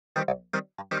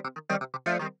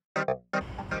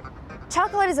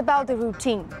Chocolate is about the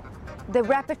routine, the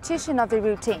repetition of the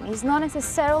routine. It's not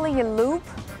necessarily a loop,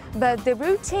 but the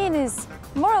routine is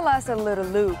more or less a little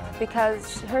loop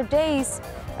because her days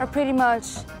are pretty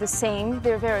much the same.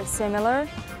 They're very similar.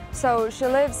 So she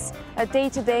lives a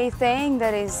day-to-day thing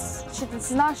that is,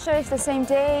 she's not sure if it's the same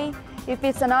day, if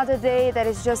it's another day that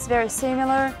is just very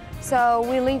similar. So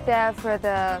we leave that for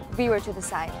the viewer to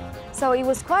decide. So it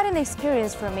was quite an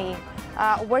experience for me.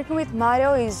 Working with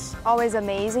Mario is always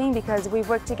amazing because we've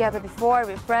worked together before,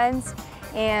 we're friends,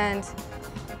 and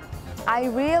I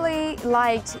really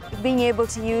liked being able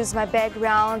to use my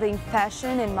background in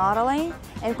fashion and modeling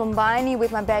and combine it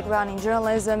with my background in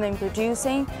journalism and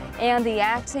producing and the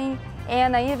acting,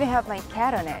 and I even have my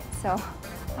cat on it, so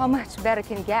how much better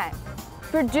can it get?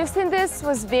 Producing this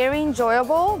was very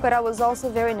enjoyable, but I was also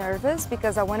very nervous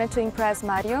because I wanted to impress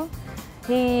Mario.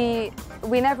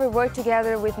 We never worked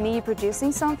together with me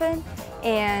producing something,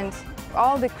 and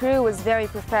all the crew was very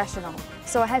professional.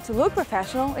 So I had to look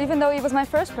professional, even though it was my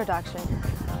first production.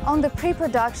 On the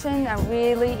pre-production, I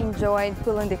really enjoyed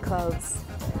pulling the clothes,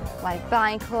 like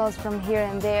buying clothes from here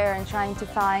and there and trying to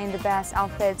find the best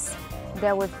outfits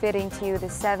that would fit into the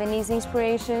 70s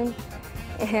inspiration.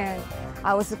 And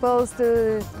I was supposed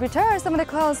to return some of the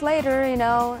clothes later, you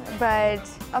know, but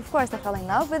of course I fell in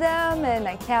love with them and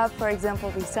I kept, for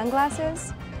example, these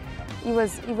sunglasses. It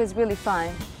was really fun.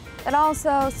 And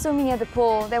also swimming at the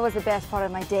pool, that was the best part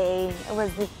of my day. It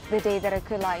was the day that I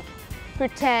could like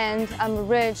pretend I'm a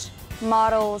rich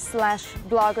model slash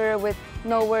blogger with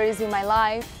no worries in my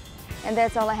life. And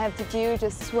that's all I have to do,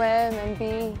 just swim and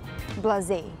be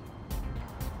blasé.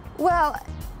 Well,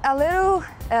 a little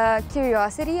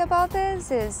curiosity about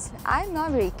this is I'm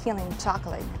not really keen on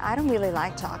chocolate. I don't really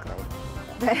like chocolate.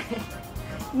 But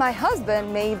my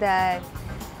husband made that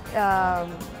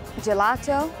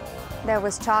gelato that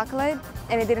was chocolate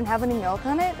and it didn't have any milk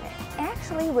on it.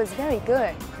 Actually, it was very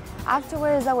good.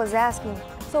 Afterwards, I was asking,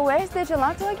 so where's the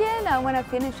gelato again? I want to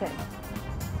finish it.